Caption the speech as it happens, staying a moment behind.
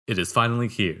It is finally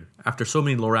here. After so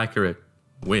many lore accurate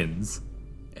wins,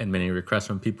 and many requests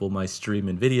from people in my stream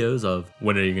and videos of,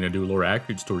 when are you gonna do lore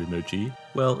accurate story, Mochi?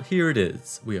 Well, here it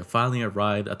is. We have finally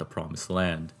arrived at the promised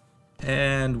land.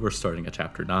 And we're starting at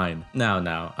chapter 9.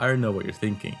 Now, I already know what you're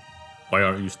thinking. Why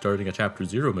aren't you starting at chapter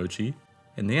 0, Mochi?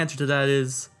 And the answer to that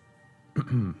is,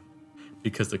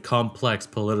 because the complex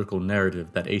political narrative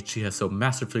that HG has so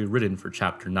masterfully written for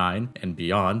chapter 9 and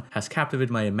beyond has captivated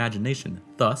my imagination.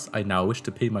 Thus, I now wish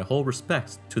to pay my whole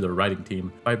respects to the writing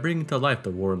team by bringing to life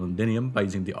the War in Londinium by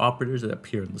using the operators that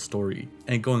appear in the story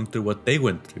and going through what they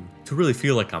went through to really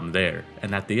feel like I'm there,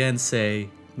 and at the end say,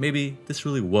 maybe this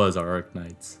really was our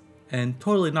Arknights. And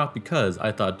totally not because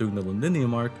I thought doing the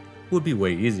Londinium arc would be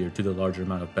way easier due to the larger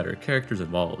amount of better characters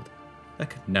involved. That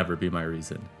could never be my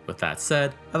reason. With that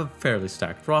said, I have a fairly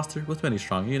stacked roster with many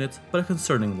strong units, but a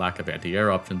concerning lack of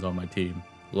anti-air options on my team.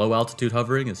 Low altitude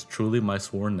hovering is truly my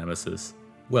sworn nemesis.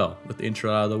 Well, with the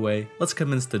intro out of the way, let's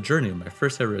commence the journey of my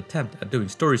first ever attempt at doing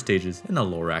story stages in a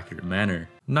lore accurate manner.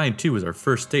 9-2 is our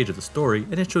first stage of the story,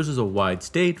 and it shows us a wide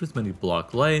stage with many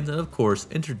block lanes and of course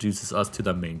introduces us to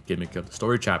the main gimmick of the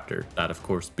story chapter, that of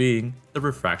course being the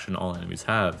refraction all enemies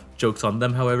have. Jokes on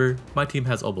them however, my team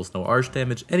has almost no arch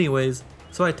damage anyways,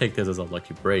 so I take this as a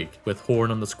lucky break. With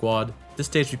Horn on the squad, this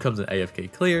stage becomes an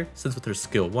AFK clear, since with her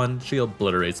skill 1, she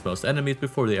obliterates most enemies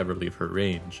before they ever leave her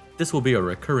range. This will be a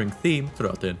recurring theme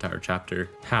throughout the entire chapter.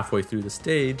 Halfway through the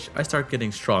stage, I start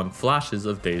getting strong flashes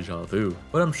of deja vu,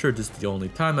 but I'm sure this is the only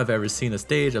time I've ever seen a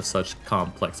stage of such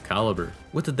complex caliber.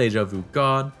 With the deja vu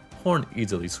gone, Horn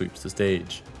easily sweeps the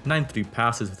stage. 9-3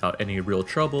 passes without any real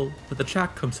trouble, but the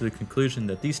chat comes to the conclusion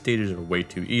that these stages are way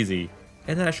too easy,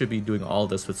 and that I should be doing all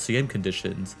this with CM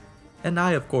conditions, and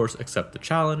I of course accept the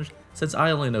challenge since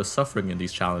I only know suffering in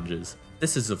these challenges.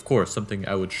 This is of course something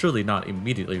I would surely not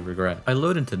immediately regret. I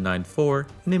load into 9-4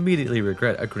 and immediately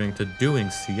regret agreeing to doing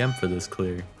CM for this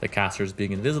clear. The casters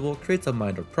being invisible creates a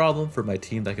minor problem for my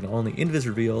team that can only invis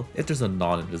reveal if there's a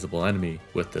non-invisible enemy.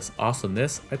 With this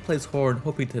awesomeness, I place Horn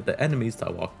hoping to hit the enemies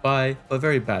that walk by, but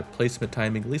very bad placement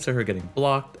timing leads to her getting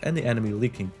blocked and the enemy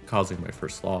leaking, causing my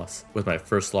first loss. With my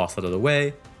first loss out of the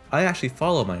way, I actually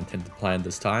follow my intended plan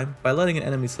this time by letting an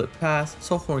enemy slip past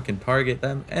so Horn can target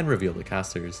them and reveal the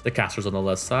casters. The casters on the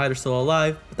left side are still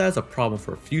alive, but that is a problem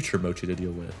for future Mochi to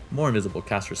deal with. More invisible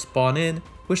casters spawn in,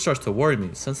 which starts to worry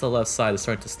me since the left side is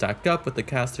starting to stack up with the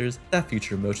casters that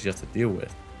future Mochi has to deal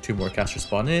with. 2 more casters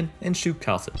spawn in and shoot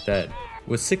Calcit dead.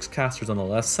 With 6 casters on the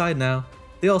left side now,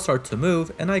 they all start to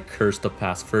move and I curse the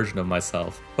past version of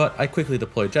myself, but I quickly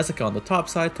deploy Jessica on the top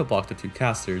side to block the 2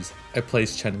 casters. I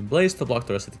place Chen and Blaze to block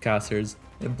the rest of the casters,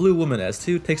 and Blue Woman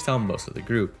S2 takes down most of the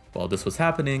group. While this was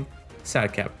happening,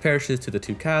 Sadcap perishes to the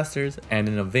 2 casters, and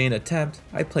in a vain attempt,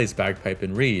 I place Bagpipe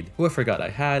and Reed, who I forgot I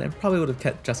had and probably would have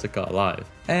kept Jessica alive,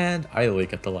 and I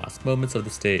leak at the last moments of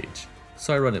the stage.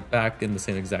 So I run it back in the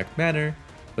same exact manner,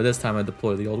 but this time I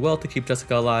deploy the old well to keep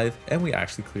Jessica alive, and we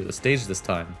actually clear the stage this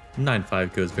time.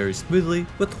 9-5 goes very smoothly,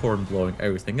 with Horn blowing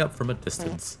everything up from a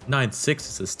distance. 9-6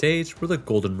 is a stage where the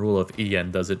golden rule of EN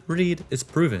doesn't read is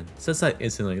proven, since I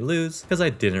instantly lose because I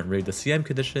didn't read the CM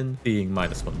condition being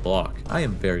 -1 block. I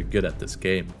am very good at this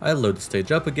game. I load the stage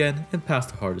up again and pass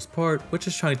the hardest part, which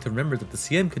is trying to remember that the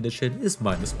CM condition is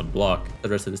 -1 block. The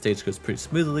rest of the stage goes pretty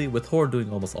smoothly, with Horn doing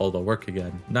almost all the work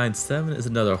again. 9-7 is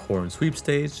another Horn sweep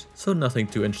stage, so nothing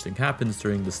too interesting happens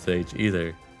during this stage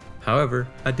either. However,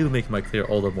 I do make my clear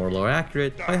all the more lore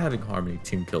accurate by having Harmony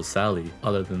team kill Sally.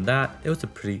 Other than that, it was a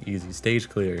pretty easy stage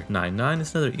clear. 9-9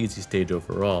 is another easy stage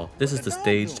overall. This is the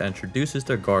stage that introduces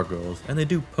their gargoyles, and they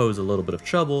do pose a little bit of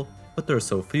trouble, but there are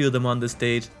so few of them on this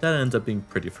stage that it ends up being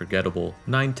pretty forgettable.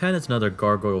 9-10 is another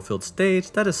gargoyle filled stage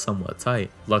that is somewhat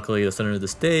tight. Luckily the center of the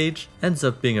stage ends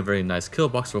up being a very nice kill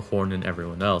box for Horn and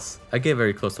everyone else. I get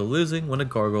very close to losing when a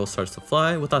gargoyle starts to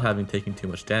fly without having taken too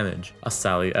much damage. A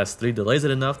Sally S3 delays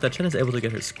it enough that Chen is able to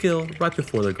get her skill right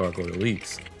before the gargoyle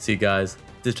leaks. See guys,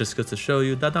 this just goes to show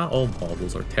you that not all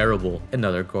models are terrible.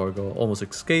 Another gargoyle almost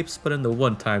escapes, but in the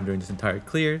one time during this entire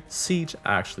clear, Siege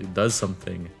actually does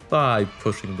something by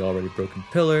pushing the already broken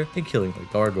pillar and killing the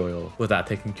gargoyle. With that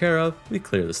taken care of, we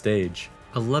clear the stage.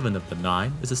 11 of the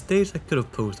 9 is a stage that could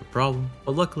have posed a problem,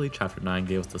 but luckily chapter 9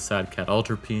 gave us the Sad Cat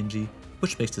Altar PNG,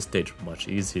 which makes the stage much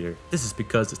easier. This is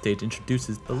because the stage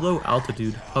introduces the low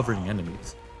altitude hovering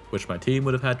enemies, which my team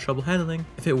would have had trouble handling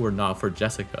if it were not for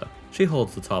Jessica. She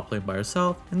holds the top lane by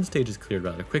herself, and the stage is cleared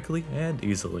rather quickly and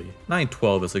easily.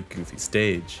 9-12 is a goofy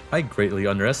stage. I greatly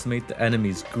underestimate the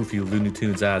enemy's goofy Looney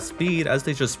Tunes ass speed as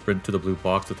they just sprint to the blue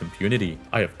box with impunity.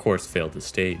 I of course failed this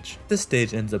stage. This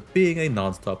stage ends up being a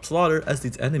non-stop slaughter as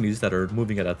these enemies that are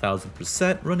moving at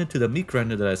 1000% run into the meat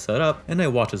grinder that I set up, and I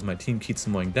watch as my team keeps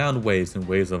mowing down waves and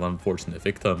waves of unfortunate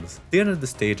victims. The end of the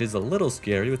stage is a little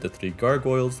scary with the 3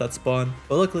 gargoyles that spawn,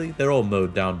 but luckily they're all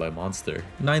mowed down by monster.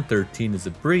 9-13 is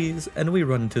a breeze, and we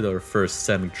run into our first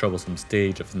semi-troublesome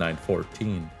stage of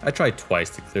 9-14. I tried twice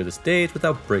to clear the stage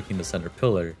without breaking the center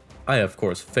pillar. I of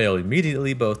course fail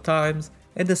immediately both times,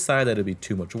 and decide that it'd be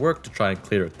too much work to try and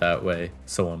clear it that way.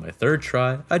 So on my 3rd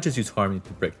try, I just use Harmony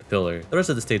to break the pillar. The rest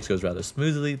of the stage goes rather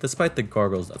smoothly despite the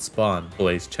gargoyles that spawn.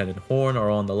 Blaze, Chen, and Horn are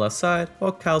all on the left side,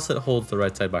 while Calcet holds the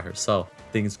right side by herself.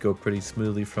 Things go pretty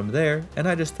smoothly from there, and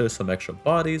I just throw some extra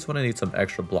bodies when I need some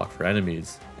extra block for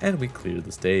enemies. And we clear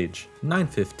the stage.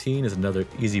 9-15 is another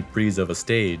easy breeze of a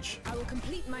stage. I will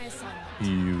complete my assignment.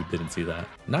 You didn't see that.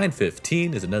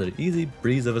 9-15 is another easy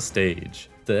breeze of a stage.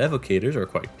 The evocators are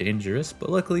quite dangerous, but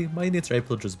luckily my units are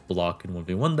able to just block and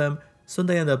 1v1 them, so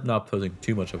they end up not posing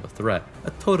too much of a threat.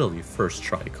 A totally first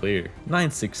try clear.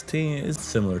 9-16 is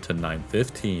similar to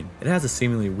 9-15. It has a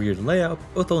seemingly weird layout,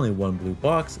 but with only one blue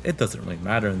box, it doesn't really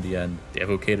matter in the end. The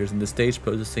evocators in this stage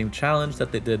pose the same challenge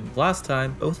that they did last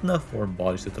time, but with enough warm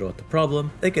bodies to throw at the problem,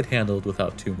 they get handled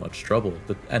without too much trouble.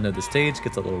 The end of the stage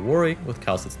gets a little worrying with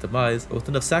Calcet's demise, but with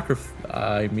enough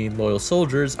loyal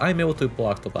soldiers, I'm able to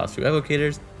block the last few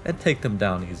evocators and take them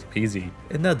down easy peasy.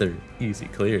 Another easy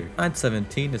clear.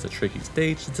 9-17 is a tricky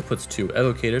stage since it puts 2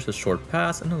 evocators with short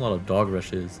pass and a lot of dog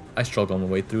rushes. I struggle my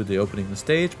way through the opening of the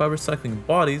stage by recycling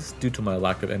bodies due to my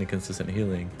lack of any consistent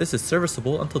healing. This is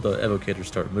serviceable until the evocators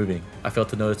start moving. I fail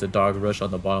to notice a dog rush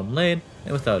on the bottom lane,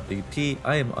 and without DP,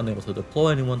 I am unable to deploy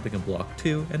anyone that can block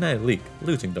 2, and I leak,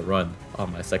 losing the run.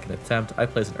 On my 2nd attempt, I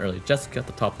place an early Jessica at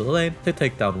the top of the lane to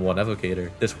take down 1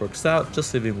 evocator. This works out,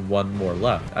 just leaving 1 more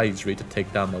left. I use Reed to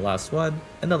take down the last one,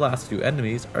 and the last few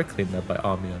enemies are cleaned up by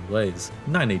Omni and Blaze.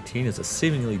 9-18 is a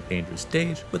seemingly dangerous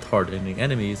stage with hard-hitting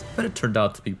enemies, but it turned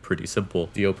out to be pretty simple.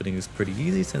 The opening is pretty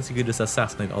easy since you can just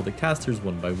assassinate all the casters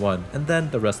one by one, and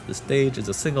then the rest of the stage is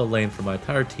a single lane for my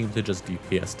entire team to just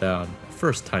DPS down.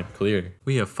 First time clear.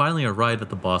 We have finally arrived at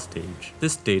the boss stage.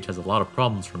 This stage has a lot of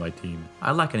problems for my team.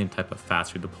 I lack any type of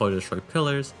fast redeploy to destroy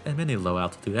pillars, and many low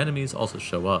altitude enemies also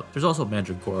show up. There's also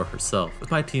Mandragora herself.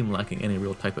 With my team lacking any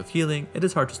real type of healing, it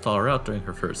is hard to stall her out during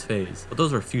her first phase. But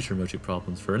those are future Mochi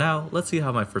problems. For now, let's see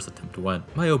how my first attempt went.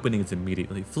 My opening is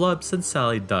immediately flubbed since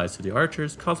Sally dies to the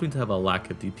archers, causing me to have a lack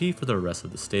of DP for the rest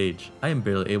of the stage. I am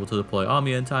barely able to deploy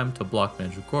Amiya in time to block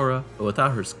Mandragora, but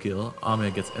without her skill,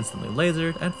 Amiya gets instantly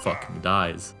lasered and fucking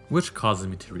dies, which causes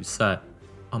me to reset.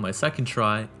 On my 2nd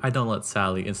try, I don't let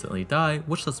Sally instantly die,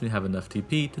 which lets me have enough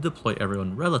TP to deploy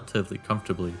everyone relatively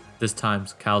comfortably. This time,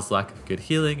 Cal's lack of good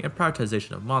healing and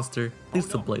prioritization of monster leads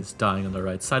to Blaze dying on the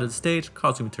right side of the stage,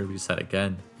 causing me to reset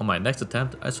again. On my next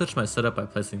attempt, I switched my setup by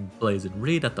placing Blaze and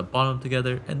Reed at the bottom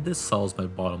together, and this solves my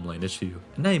bottom lane issue.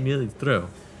 And I immediately throw,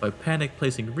 by panic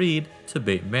placing Reed to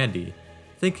bait Mandy,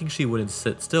 thinking she wouldn't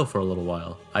sit still for a little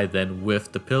while. I then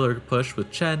whiffed the pillar push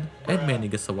with Chen, and Mandy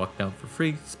gets to walk down for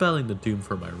free, spelling the doom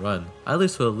for my run. I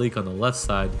lose to a leak on the left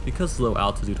side because low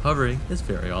altitude hovering is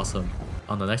very awesome.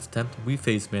 On the next attempt, we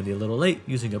face Mandy a little late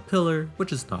using a pillar,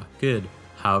 which is not good.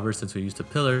 However, since we used a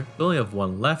pillar, we only have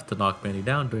 1 left to knock Mandy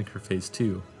down during her phase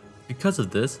 2. Because of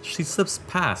this, she slips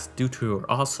past due to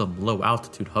her awesome low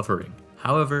altitude hovering.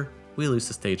 However, we lose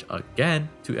the stage again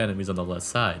to enemies on the left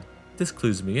side. This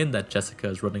clues me in that Jessica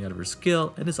is running out of her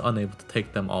skill and is unable to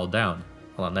take them all down.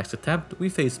 On the next attempt, we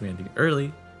face Mandy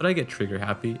early, but I get trigger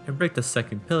happy and break the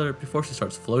 2nd pillar before she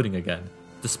starts floating again.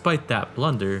 Despite that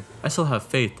blunder, I still have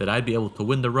faith that I'd be able to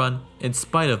win the run in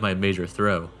spite of my major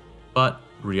throw. But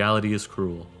reality is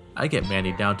cruel. I get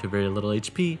Mandy down to very little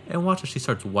HP and watch as she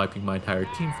starts wiping my entire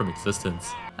team from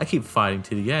existence. I keep fighting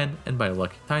to the end, and by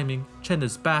lucky timing, Chen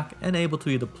is back and able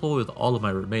to deploy with all of my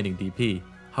remaining DP.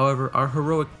 However, our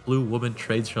heroic blue woman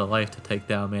trades her life to take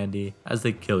down Mandy as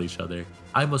they kill each other.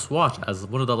 I must watch as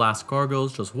one of the last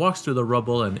gargoyles just walks through the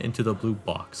rubble and into the blue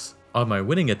box. On my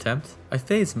winning attempt, I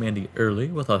phase Mandy early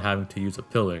without having to use a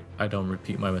pillar. I don't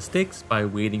repeat my mistakes by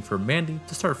waiting for Mandy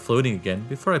to start floating again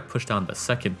before I push down the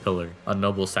 2nd pillar. A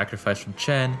noble sacrifice from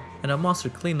Chen and a monster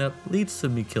cleanup leads to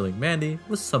me killing Mandy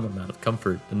with some amount of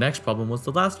comfort. The next problem was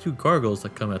the last few gargoyles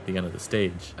that come at the end of the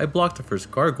stage. I blocked the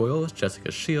first gargoyle with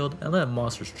Jessica's shield and let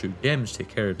Monster's true damage take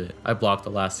care of it. I blocked the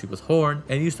last two with Horn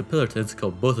and used the pillar to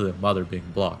insta-kill both of them while they're being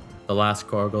blocked. The last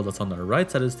gargoyle that's on the right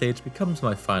side of the stage becomes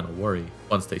my final worry.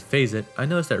 Once they phase it, I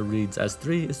notice that Reed's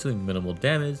S3 is doing minimal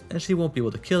damage and she won't be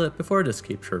able to kill it before it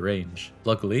escapes her range.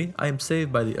 Luckily, I am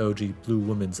saved by the OG Blue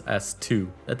Woman's S2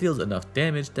 that deals enough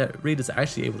damage that Reed is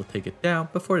actually able to take it down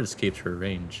before it escapes her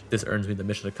range. This earns me the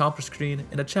mission accomplished screen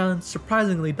and a challenge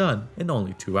surprisingly done in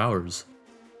only 2 hours.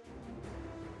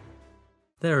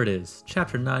 There it is,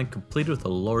 Chapter 9 completed with a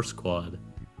lore squad.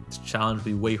 This challenge would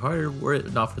be way harder were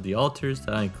it not for the alters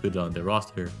that I included on their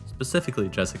roster, specifically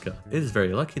Jessica. It is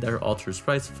very lucky that her alter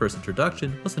sprite's first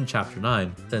introduction was in Chapter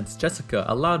 9, since Jessica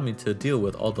allowed me to deal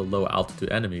with all the low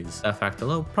altitude enemies. That fact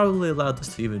alone probably allowed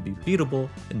this to even be beatable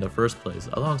in the first place,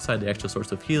 alongside the extra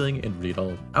source of healing in Reed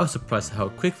Ult. I was surprised at how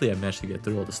quickly I managed to get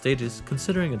through all the stages,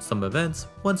 considering in some events,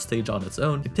 one stage on its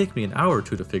own can take me an hour or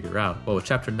two to figure out. But with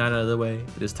Chapter 9 out of the way,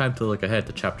 it is time to look ahead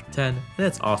to Chapter 10 and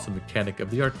its awesome mechanic of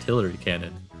the artillery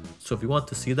cannon. So if you want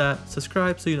to see that,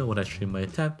 subscribe so you know when I stream my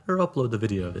attempt or upload the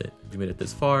video of it. If you made it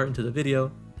this far into the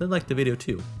video, then like the video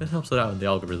too, it helps it out in the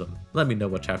algorithm. Let me know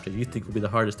what chapter you think will be the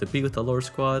hardest to beat with the lore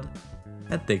squad,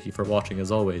 and thank you for watching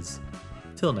as always.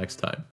 Till next time.